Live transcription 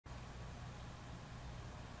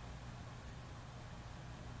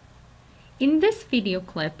In this video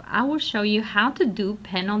clip, I will show you how to do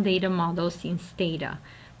panel data models in Stata.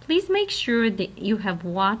 Please make sure that you have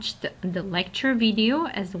watched the lecture video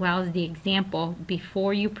as well as the example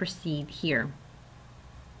before you proceed here.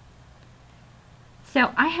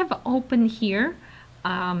 So I have opened here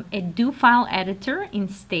a do file editor in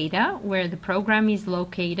Stata where the program is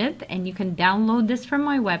located, and you can download this from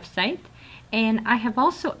my website. And I have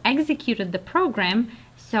also executed the program,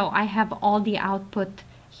 so I have all the output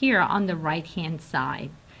here on the right hand side.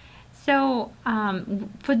 So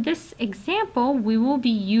for this example, we will be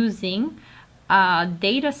using a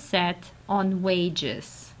data set on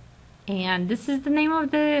wages, and this is the name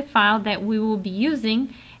of the file that we will be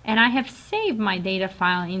using, and I have saved my data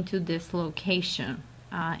file into this location,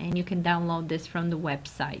 and you can download this from the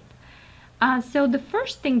website. So the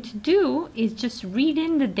first thing to do is just read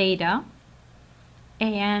in the data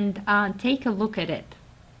and take a look at it.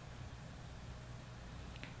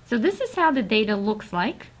 So this is how the data looks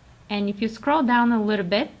like, and if you scroll down a little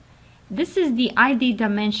bit, this is the ID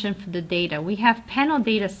dimension for the data. We have panel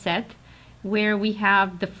data set where we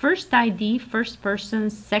have the first ID, first person,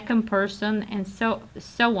 second person, and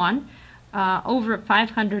so on, over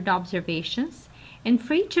 500 observations. And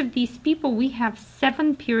for each of these people, we have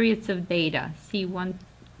 7 periods of data. See, 1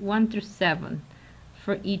 through 7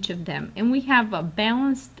 for each of them. And we have a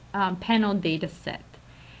balanced panel data set.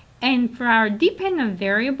 And for our dependent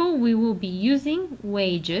variable, we will be using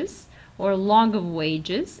wages or log of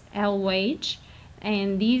wages, L wage,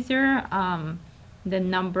 and these are the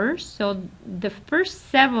numbers. So the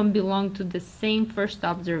first 7 belong to the same first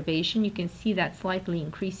observation. You can see that slightly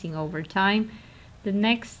increasing over time. The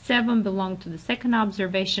next 7 belong to the second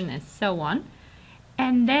observation, and so on.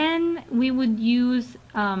 And then we would use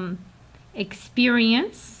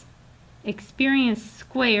experience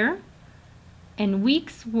square, and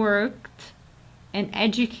weeks worked, and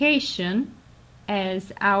education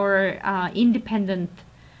as our independent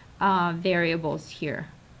variables here.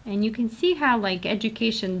 And you can see how like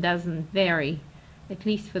education doesn't vary, at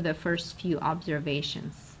least for the first few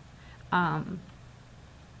observations.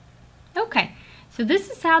 Okay, so this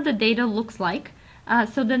is how the data looks like.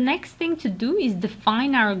 So the next thing to do is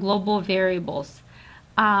define our global variables.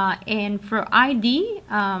 And for ID,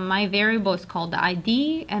 my variable is called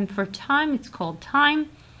ID, and for time it's called time.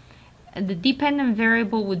 The dependent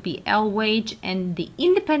variable would be L wage, and the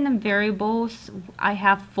independent variables I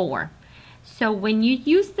have 4. So when you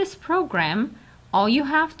use this program, all you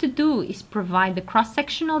have to do is provide the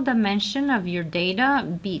cross-sectional dimension of your data,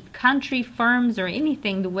 be it country, firms, or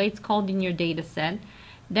anything, the way it's called in your data set.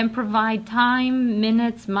 Then provide time,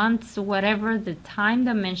 minutes, months, whatever the time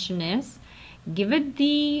dimension is. Give it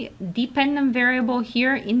the dependent variable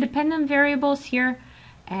here, independent variables here,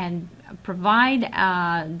 and provide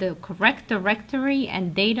the correct directory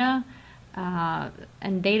and data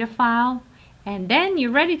file, and then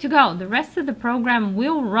you're ready to go. The rest of the program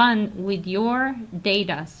will run with your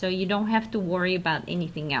data, so you don't have to worry about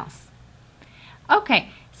anything else. Okay,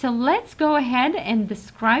 so let's go ahead and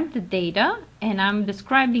describe the data, and I'm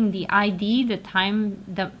describing the ID, the time,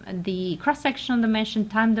 the cross-sectional dimension,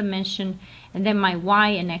 time dimension, and then my Y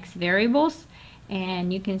and X variables.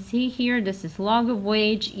 And you can see here, this is log of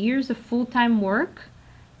wage, years of full-time work,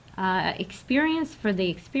 experience for the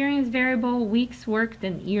experience variable, weeks worked,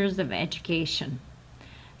 and years of education.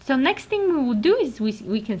 So next thing we will do is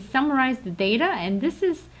we can summarize the data, and this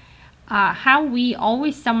is how we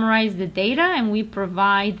always summarize the data, and we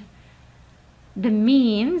provide the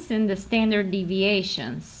means and the standard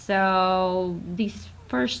deviations. So these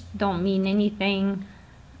first don't mean anything.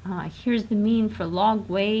 Here's the mean for log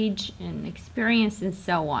wage and experience and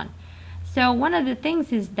so on. So one of the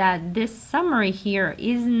things is that this summary here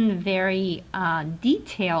isn't very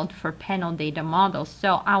detailed for panel data models,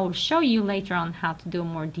 so I will show you later on how to do a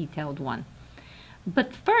more detailed one.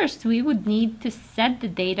 But first we would need to set the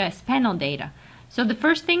data as panel data. So the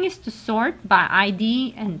first thing is to sort by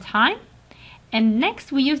ID and time, and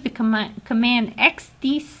next we use the command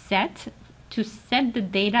xdset to set the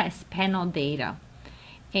data as panel data.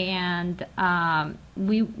 And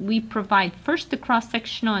we provide first the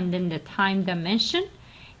cross-sectional and then the time dimension.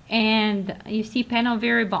 And you see panel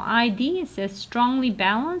variable ID, it says strongly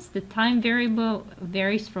balanced. The time variable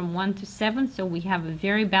varies from 1 to 7, so we have a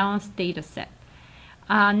very balanced data set.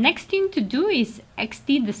 Next thing to do is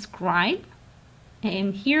XD describe,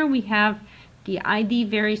 and here we have the ID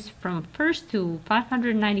varies from first to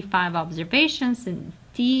 595 observations, and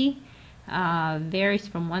T varies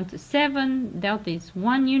from 1 to 7, delta is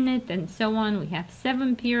 1 unit, and so on. We have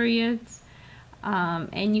 7 periods,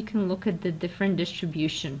 and you can look at the different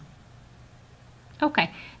distribution.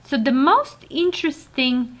 Okay, so the most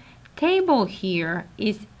interesting table here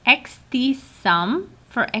is xt sum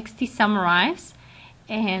for xt summarize,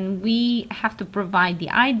 and we have to provide the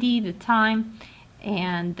ID, the time,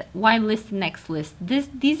 and y list and x list.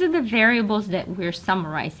 These are the variables that we're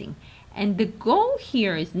summarizing. And the goal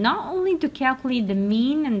here is not only to calculate the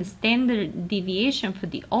mean and the standard deviation for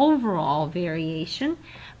the overall variation,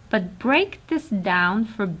 but break this down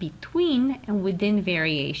for between and within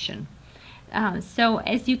variation. So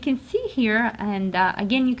as you can see here, and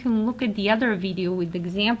again you can look at the other video with the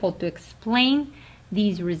example to explain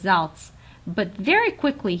these results. But very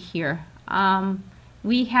quickly here,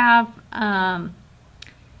 we have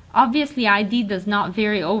obviously ID does not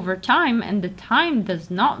vary over time, and the time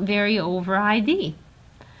does not vary over ID.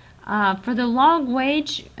 For the log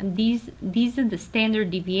wage, these are the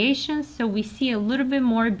standard deviations, so we see a little bit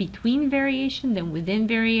more between variation than within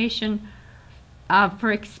variation.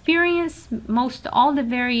 For experience, most all the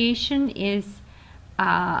variation is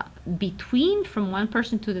between, from one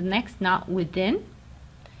person to the next, not within.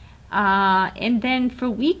 And then for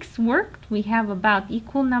weeks worked, we have about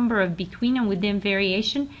equal number of between and within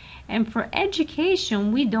variation. And for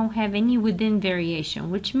education, we don't have any within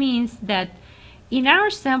variation, which means that in our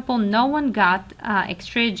sample, no one got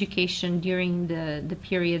extra education during the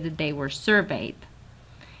period that they were surveyed.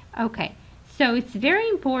 Okay, so it's very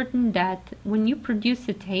important that when you produce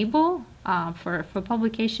a table for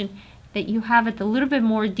publication, that you have it a little bit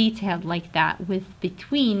more detailed like that, with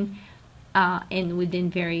between and within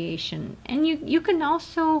variation. And you can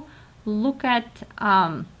also look at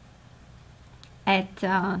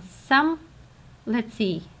some, let's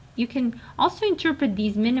see, you can also interpret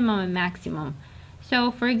these minimum and maximum.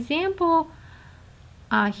 So for example,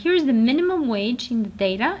 here's the minimum wage in the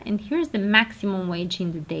data, and here's the maximum wage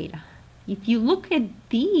in the data. If you look at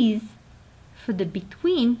these for the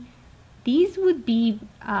between, these would be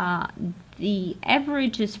the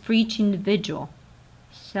averages for each individual,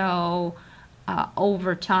 so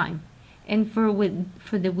over time. And for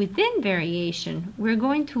the within variation, we're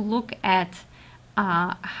going to look at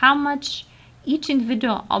how much each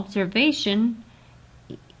individual observation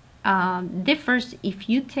differs if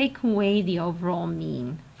you take away the overall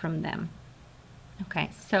mean from them.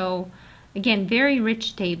 Okay, so again, very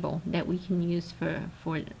rich table that we can use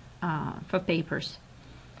for papers.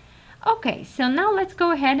 Okay, so now let's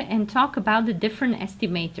go ahead and talk about the different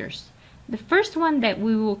estimators. The first one that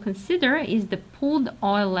we will consider is the pooled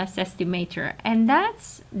OLS estimator, and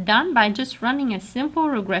that's done by just running a simple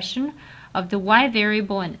regression of the y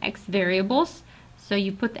variable and x variables. So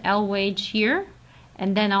you put L wage here,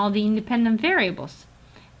 and then all the independent variables.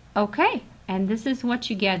 Okay, and this is what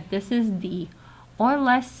you get. This is the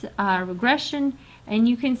OLS regression, and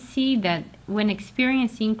you can see that when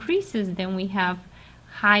experience increases, then we have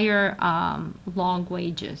higher log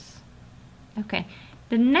wages. Okay,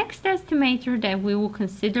 the next estimator that we will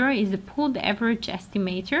consider is the pooled average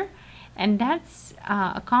estimator, and that's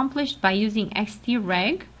accomplished by using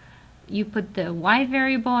xtreg. You put the y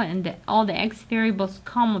variable and all the x variables,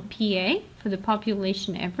 comma PA for the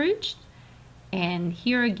population average. And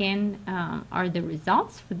here again are the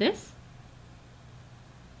results for this.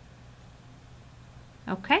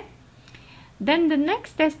 Okay. Then the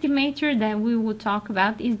next estimator that we will talk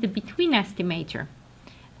about is the between estimator.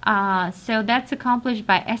 So that's accomplished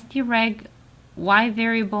by streg y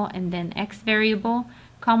variable and then x variable,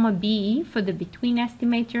 comma BE for the between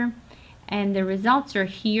estimator. And the results are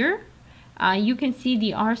here. You can see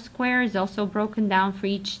the R square is also broken down for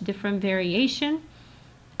each different variation.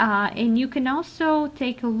 And you can also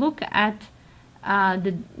take a look at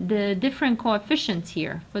the different coefficients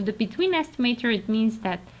here. For the between estimator, it means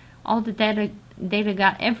that all the data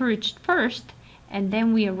got averaged first, and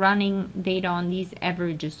then we are running data on these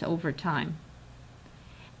averages over time.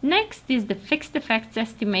 Next is the fixed effects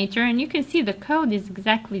estimator, and you can see the code is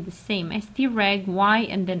exactly the same. streg y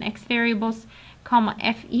and then x variables, comma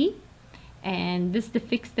FE. And this is the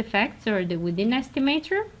fixed effects, or the within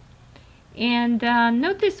estimator. And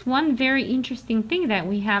notice one very interesting thing that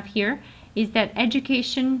we have here is that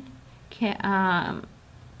education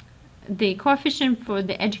the coefficient for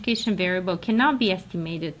the education variable cannot be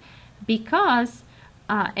estimated, because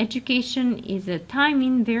education is a time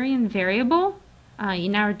invariant variable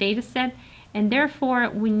in our data set, and therefore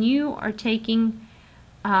when you are taking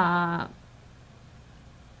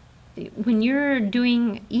when you're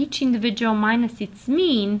doing each individual minus its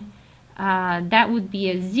mean, that would be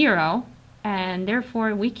a 0, and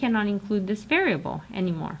therefore we cannot include this variable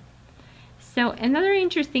anymore. So another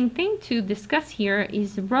interesting thing to discuss here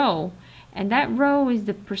is rho, and that rho is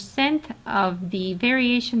the percent of the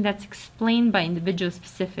variation that's explained by individual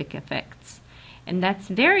specific effects, and that's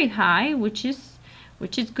very high, which is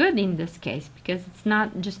which is good in this case because it's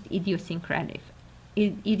not just idiosyncratic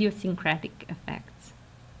effects.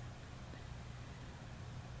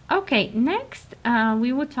 Okay, next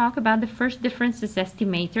we will talk about the first differences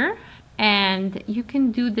estimator, and you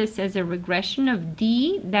can do this as a regression of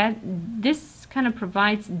D. That this kind of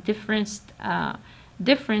provides differences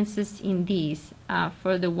in these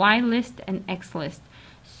for the Y list and X list.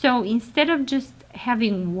 So instead of just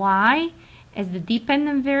having Y as the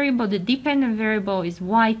dependent variable is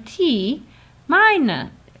YT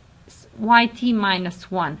minus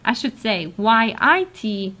 1. I should say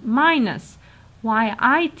YIT minus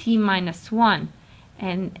YIT minus 1,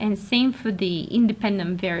 and same for the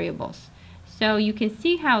independent variables. So you can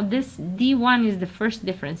see how this D1 is the first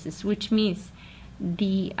differences, which means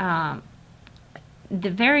the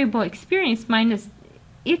variable experience minus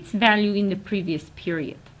its value in the previous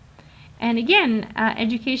period. And again,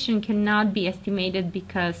 education cannot be estimated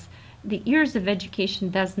because the years of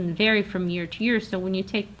education doesn't vary from year to year, so when you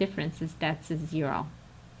take differences, that's a 0.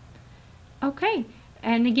 Okay,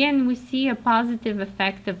 and again, we see a positive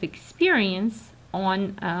effect of experience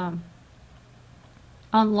on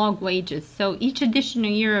log wages. So each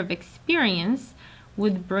additional year of experience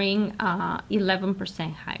would bring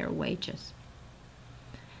 11% higher wages.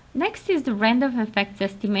 Next is the random effects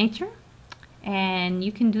estimator, and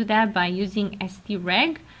you can do that by using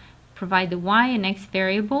streg, provide the y and x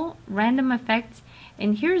variable, random effects,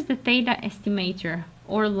 and here's the theta estimator,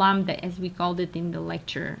 or lambda as we called it in the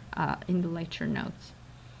lecture notes.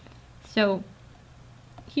 So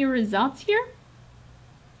here results here,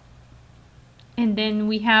 and then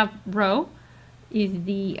we have rho is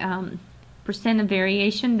the percent of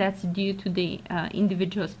variation that's due to the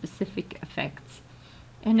individual specific effects.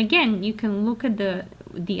 And again, you can look at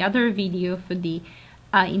the other video for the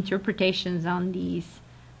interpretations on these.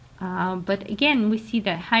 But again, we see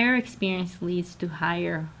that higher experience leads to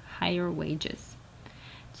higher wages.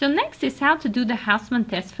 So next is how to do the Hausman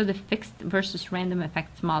test for the fixed versus random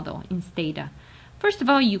effects model in Stata. First of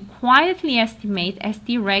all, you quietly estimate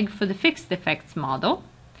streg for the fixed effects model,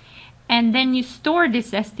 and then you store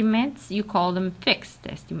these estimates. You call them fixed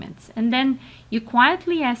estimates, and then you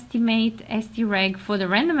quietly estimate streg for the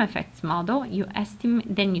random effects model.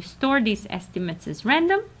 Then you store these estimates as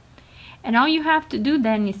random, and all you have to do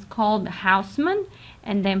then is call the Hausman,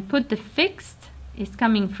 and then put the fixed is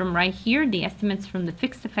coming from right here, the estimates from the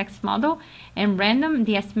fixed effects model, and random,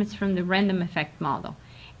 the estimates from the random effect model.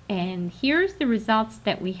 And here's the results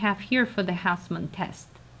that we have here for the Hausman test.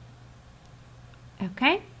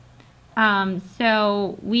 Okay,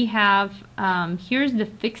 so we have here's the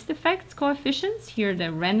fixed effects coefficients, here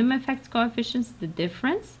the random effects coefficients, the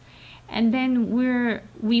difference, and then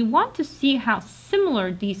we want to see how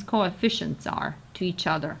similar these coefficients are to each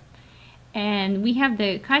other. And we have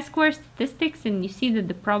the chi-square statistics, and you see that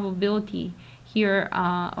the probability here,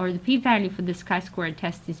 or the p-value for this chi-square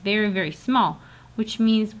test is very, very small, which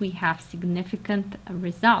means we have significant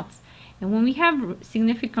results. And when we have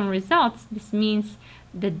significant results, this means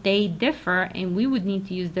that they differ, and we would need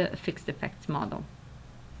to use the fixed effects model.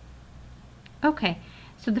 Okay,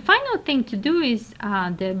 so the final thing to do is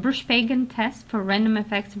the Bruch-Pagan test for random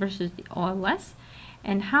effects versus the OLS.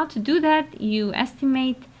 And how to do that, you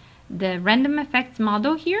estimate the random effects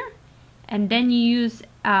model here, and then you use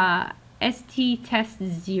ST test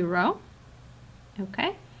 0.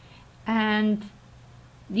 Okay, and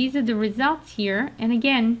these are the results here, and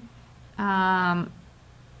again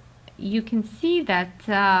you can see that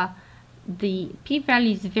the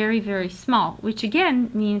p-value is very, very small, which again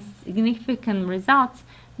means significant results.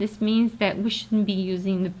 This means that we shouldn't be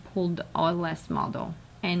using the pooled OLS model,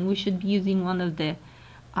 and we should be using one of the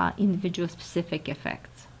individual specific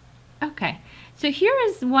effects. Okay, so here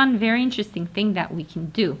is one very interesting thing that we can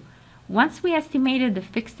do. Once we estimated the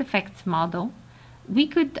fixed effects model, we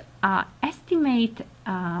could estimate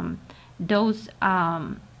those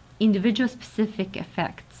individual specific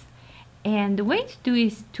effects. And the way to do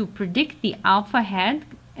is to predict the alpha head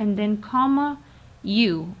and then comma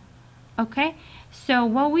u. Okay, so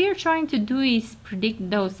what we are trying to do is predict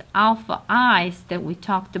those alpha i's that we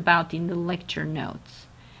talked about in the lecture notes.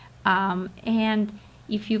 And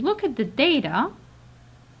if you look at the data,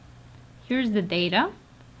 here's the data,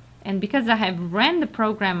 and because I have ran the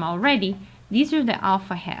program already, these are the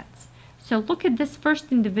alpha heads. So look at this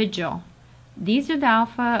first individual. These are the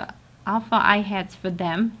alpha I heads for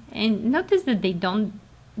them, and notice that they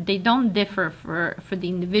don't differ for the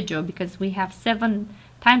individual, because we have 7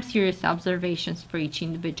 time series observations for each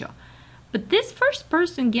individual. But this first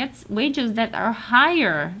person gets wages that are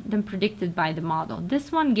higher than predicted by the model.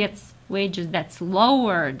 This one gets wages that's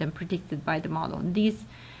lower than predicted by the model. These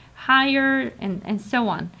higher, and so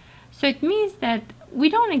on. So it means that we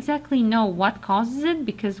don't exactly know what causes it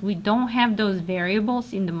because we don't have those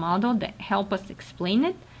variables in the model that help us explain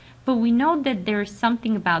it, but we know that there's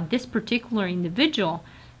something about this particular individual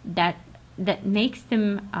that makes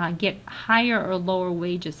them get higher or lower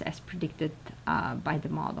wages as predicted by the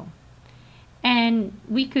model. And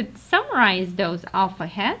we could summarize those alpha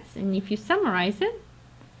hats, and if you summarize it,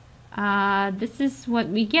 this is what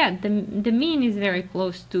we get. The mean is very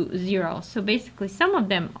close to 0. So basically some of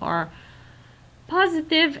them are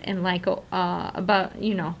positive and like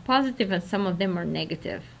positive, and some of them are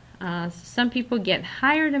negative. Some people get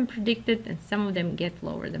higher than predicted and some of them get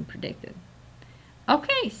lower than predicted.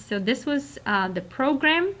 Okay, so this was the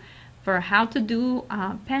program for how to do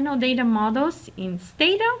panel data models in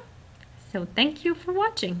Stata. So thank you for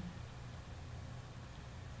watching.